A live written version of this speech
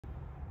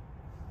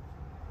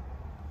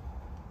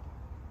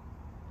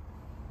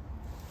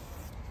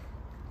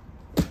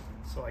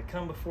So I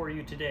come before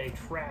you today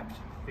trapped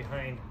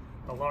behind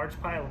a large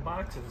pile of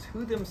boxes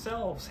who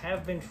themselves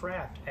have been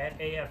trapped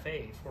at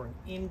AFA for an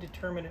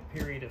indeterminate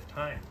period of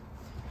time.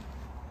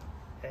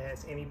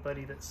 As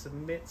anybody that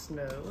submits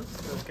knows,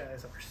 those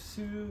guys are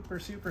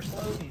super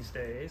slow these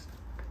days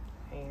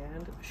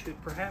and should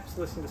perhaps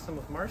listen to some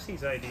of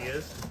Marcy's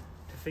ideas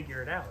to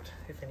figure it out.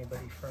 If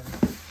anybody from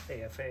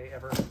AFA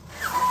ever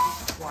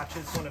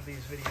watches one of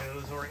these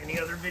videos or any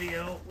other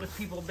video with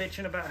people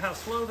bitching about how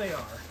slow they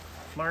are,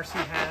 Marcy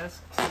has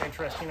some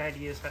interesting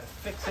ideas how to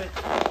fix it.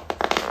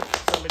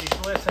 Somebody's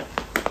listening.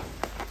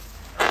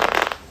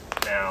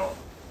 Now,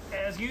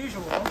 as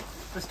usual,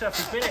 the stuff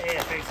has been at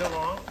AFA so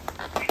long,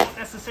 we don't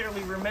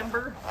necessarily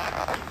remember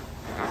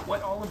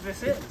what all of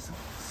this is.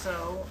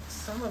 So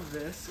some of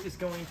this is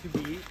going to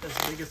be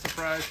as big a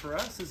surprise for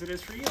us as it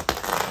is for you.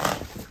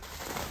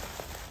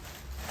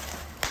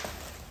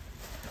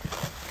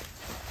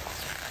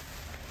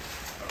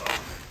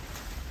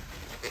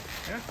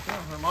 Yeah,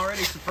 well, I'm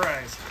already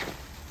surprised.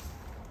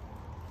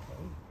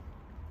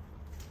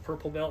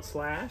 Purple belt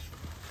slash.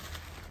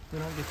 We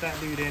don't get that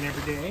dude in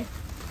every day.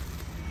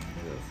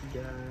 What else we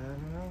got? I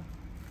don't know.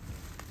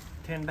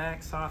 10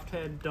 back soft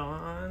head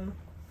Dawn.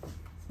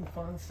 Some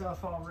fun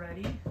stuff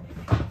already.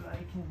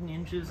 Like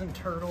ninjas and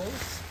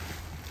turtles.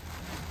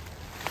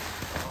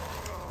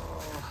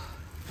 Oh.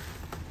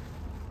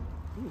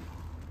 Ooh,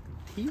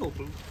 teal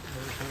boot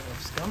version of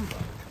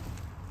Scumbug.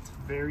 It's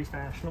very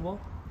fashionable.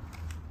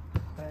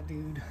 That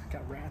dude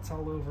got rats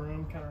all over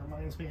him. Kind of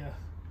reminds me of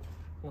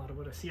a lot of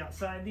what I see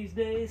outside these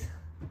days.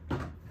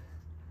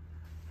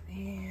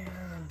 And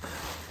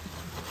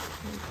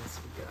what else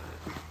we got?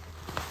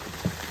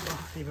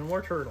 Oh, even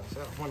more turtles.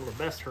 Oh, one of the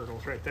best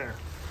turtles right there.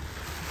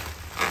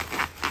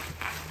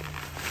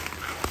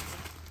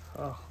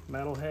 Oh,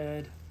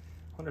 Metalhead.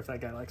 Wonder if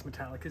that guy likes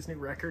Metallica's new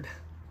record.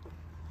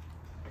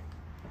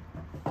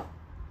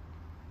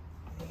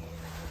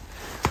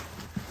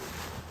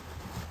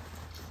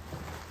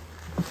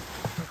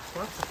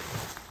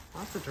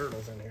 Lots of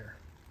turtles in here.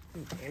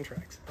 Ooh,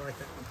 Anthrax. I like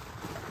that one.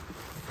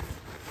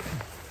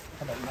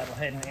 How about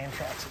Metalhead and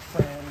Anthrax are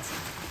friends?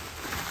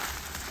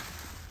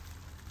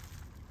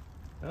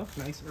 Oh,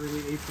 nice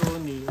early April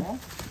O'Neil.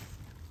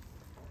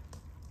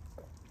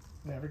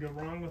 Never go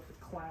wrong with the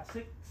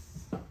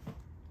classics.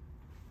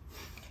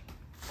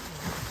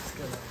 Let's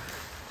go.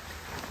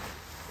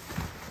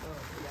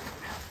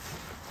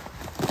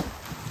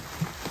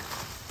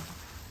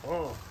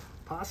 Oh,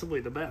 possibly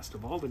the best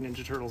of all the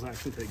Ninja Turtles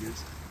action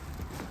figures.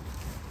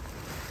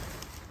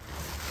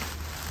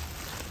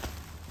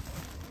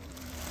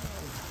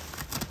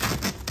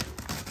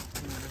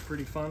 Another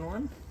pretty fun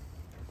one.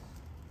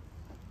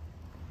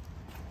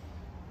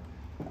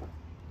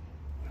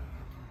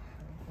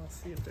 Let's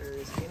see if there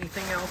is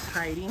anything else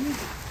hiding.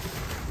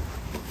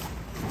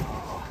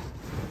 Oh.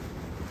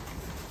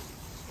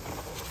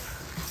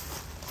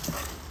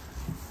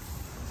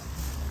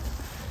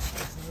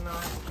 Does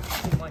not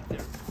seem like there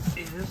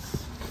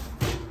is.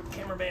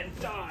 Cameraman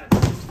dodge.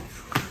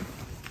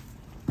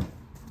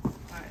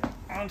 Alright,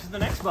 on to the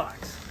next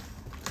box.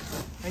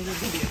 I think this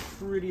is going to be a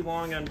pretty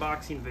long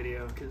unboxing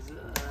video because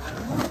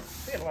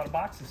we have a lot of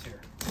boxes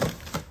here.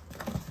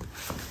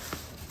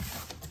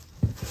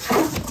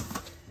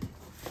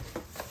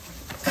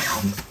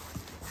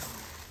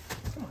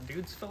 Come on,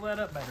 dudes, fill that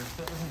up better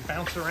so it doesn't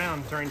bounce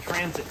around during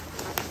transit.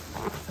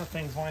 Some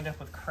things wind up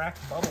with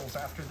cracked bubbles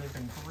after they've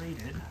been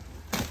braided.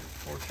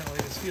 Fortunately,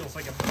 this feels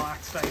like a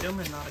boxed item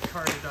and not a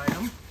carded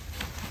item.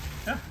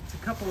 Yeah, it's a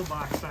couple of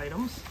boxed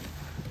items.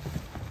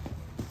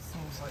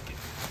 Seems like it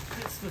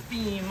fits the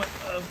theme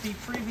of the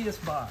previous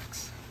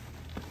box.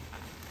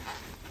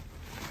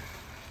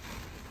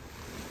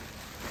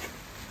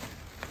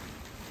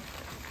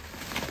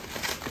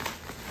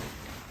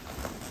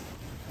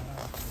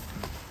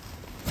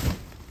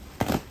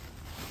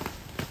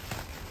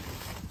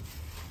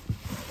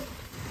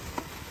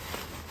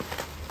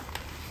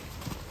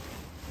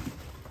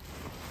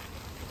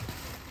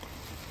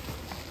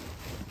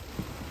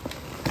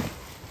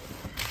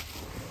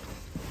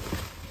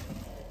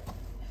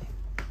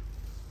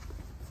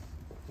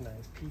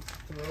 Nice piece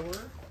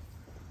thrower.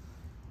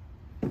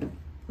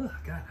 Oh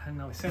God, I didn't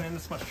know we sent in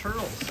this much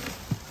turtles.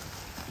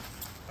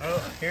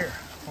 Oh, here,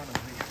 one of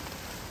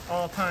the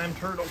all-time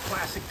turtle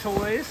classic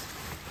toys.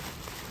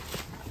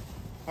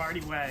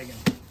 Party wagon.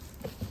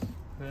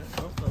 Oh, that's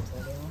that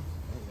one.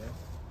 There we go.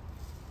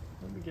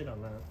 What did we get on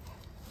that?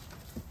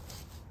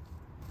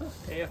 Oh,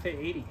 AFA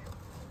 80.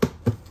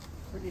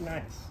 Pretty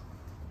nice.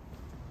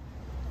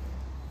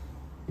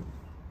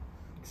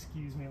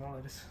 Excuse me while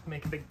I just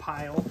make a big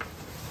pile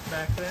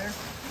back there.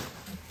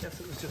 Guess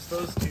it was just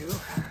those two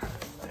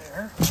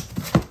there.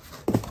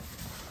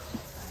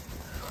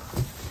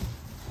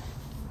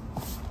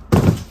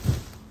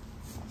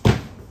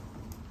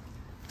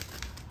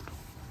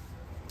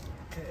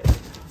 Okay,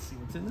 let's see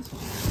what's in this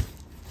one.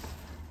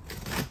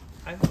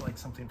 I would like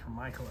something from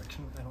my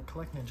collection. I don't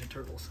collect Ninja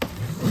Turtles.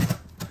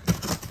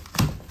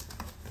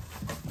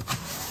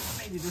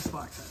 Maybe this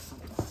box has something.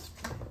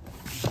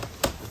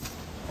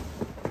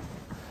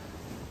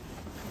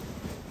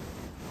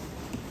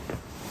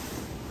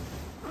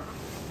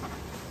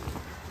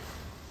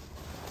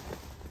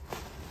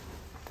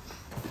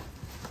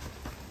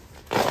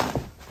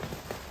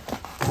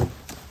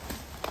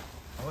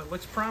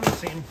 looks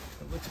promising.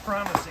 It looks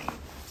promising.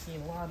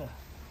 Seeing a lot of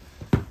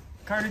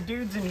carded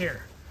dudes in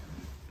here.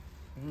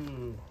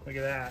 Ooh, look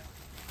at that.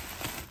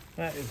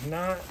 That is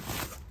not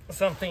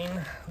something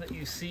that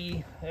you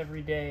see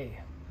every day.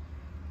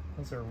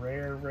 Those are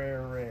rare,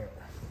 rare, rare.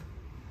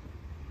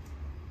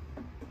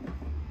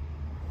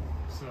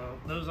 So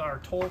those are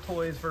Toll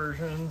Toys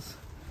versions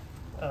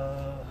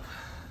of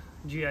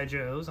G.I.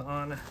 Joes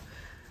on,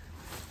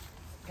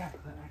 God,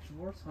 that actually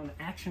works on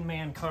Action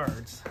Man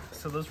cards.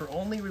 So those were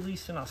only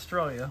released in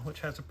Australia,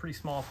 which has a pretty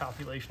small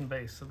population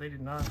base, so they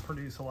did not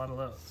produce a lot of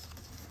those.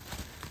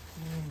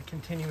 And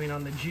continuing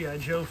on the G.I.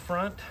 Joe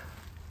front,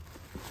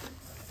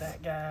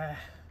 that guy,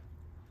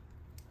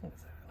 what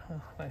is that?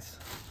 Oh, nice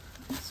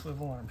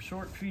swivel arm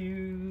short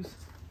fuse.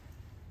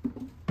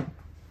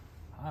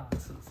 Ah,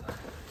 this is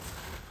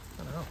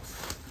what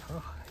else?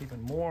 Oh,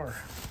 even more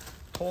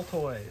Toll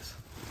Toys.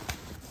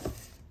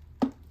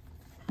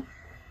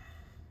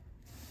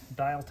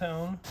 Dial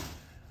tone.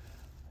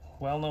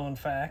 Well-known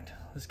fact,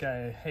 this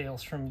guy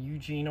hails from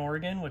Eugene,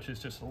 Oregon, which is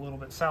just a little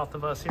bit south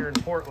of us here in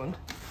Portland.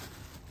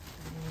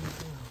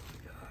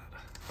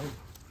 Oh,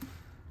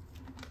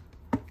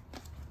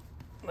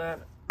 that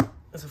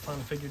is a fun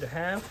figure to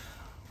have.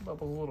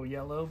 Bubble's a little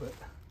yellow, but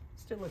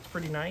still looks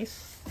pretty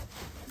nice.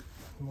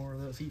 More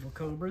of those evil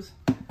cobras.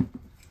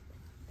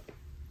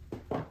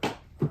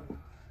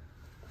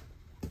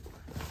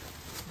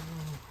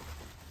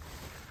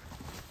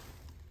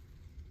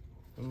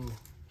 Ooh,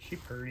 she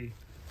pretty.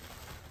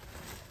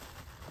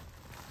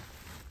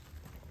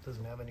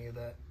 Doesn't have any of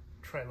that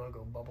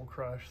tri-logo bubble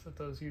crush that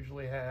those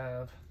usually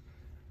have.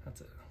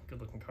 That's a good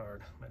looking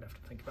card. Might have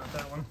to think about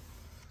that one.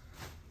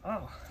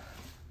 Oh,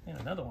 and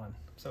another one.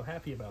 I'm so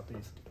happy about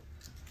these.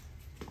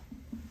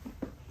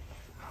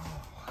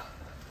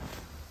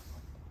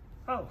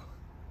 Oh,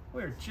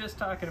 we were just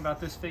talking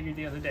about this figure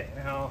the other day and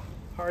how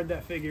hard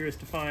that figure is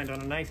to find on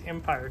a nice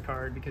Empire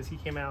card because he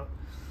came out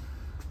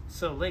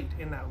so late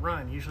in that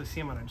run. You usually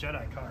see him on a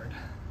Jedi card.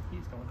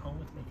 He's going home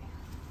with me.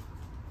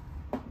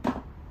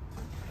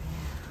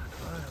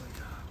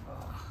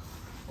 Oh,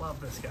 love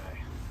this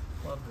guy.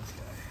 Love this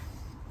guy.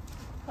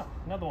 Oh,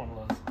 another one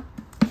of those.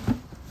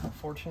 How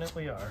fortunate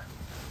we are.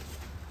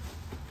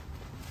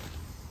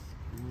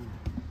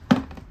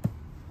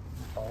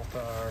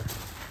 Baltar.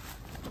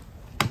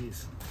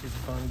 He's a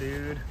fun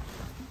dude.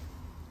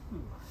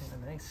 Ooh,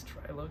 and a nice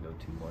tri-logo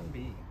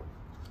 2-1B.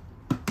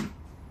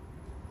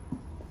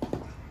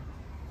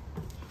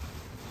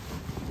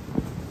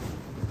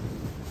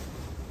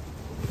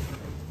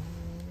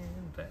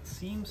 And that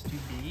seems to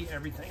be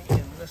everything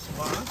in this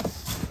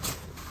box.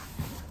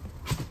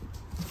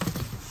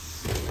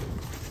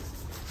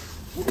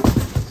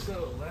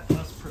 So let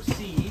us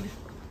proceed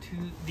to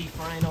the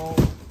final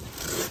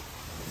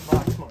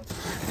box monster.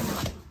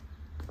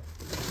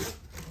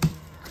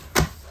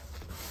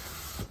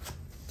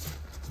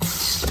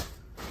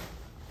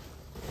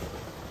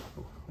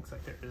 Looks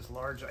like there is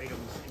large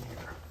items in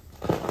here.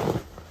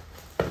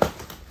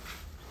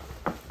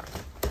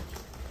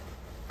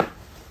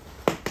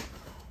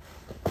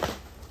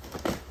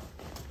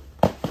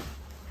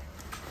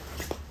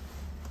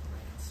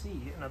 Let's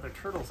see, another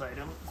Turtles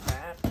item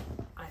that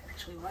I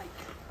actually like.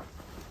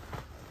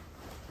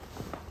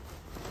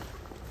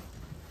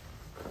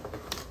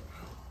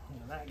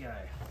 Look at that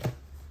guy.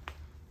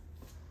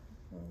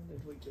 What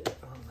did we get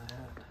on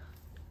that?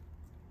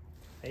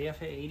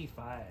 AFA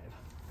 85.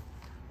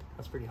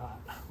 That's pretty hot.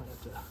 I might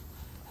have to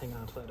hang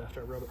on to that after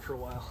I rub it for a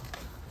while.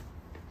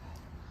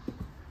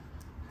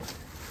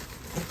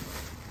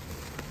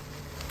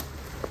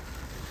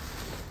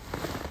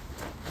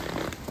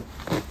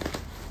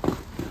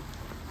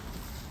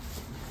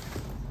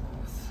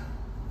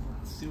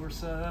 Sewer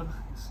sub.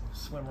 Just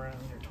swim around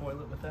in your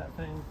toilet with that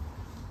thing.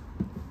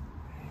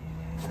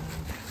 And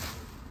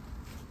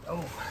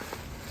oh.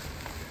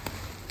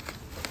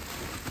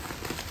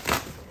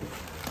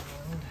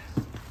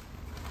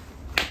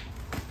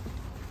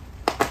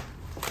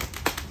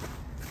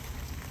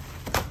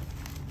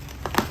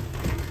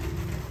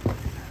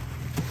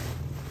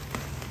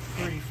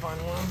 Pretty fun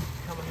one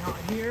coming out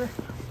here.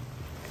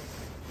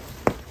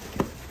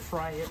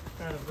 Pry it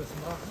out of this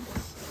box.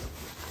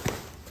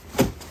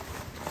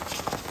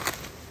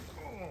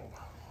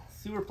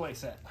 Sewer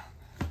playset.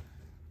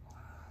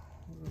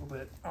 A little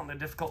bit on the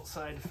difficult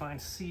side to find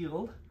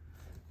sealed,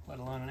 let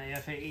alone an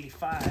AFA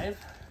 85.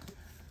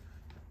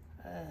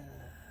 I'm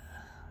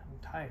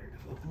tired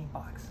of opening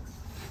boxes.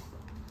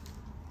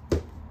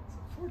 So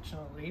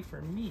fortunately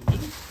for me,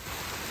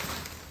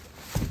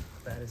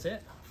 that is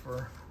it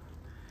for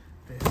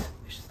this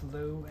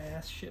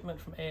slow-ass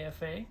shipment from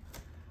AFA.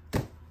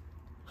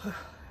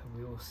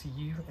 We will see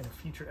you in a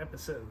future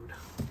episode.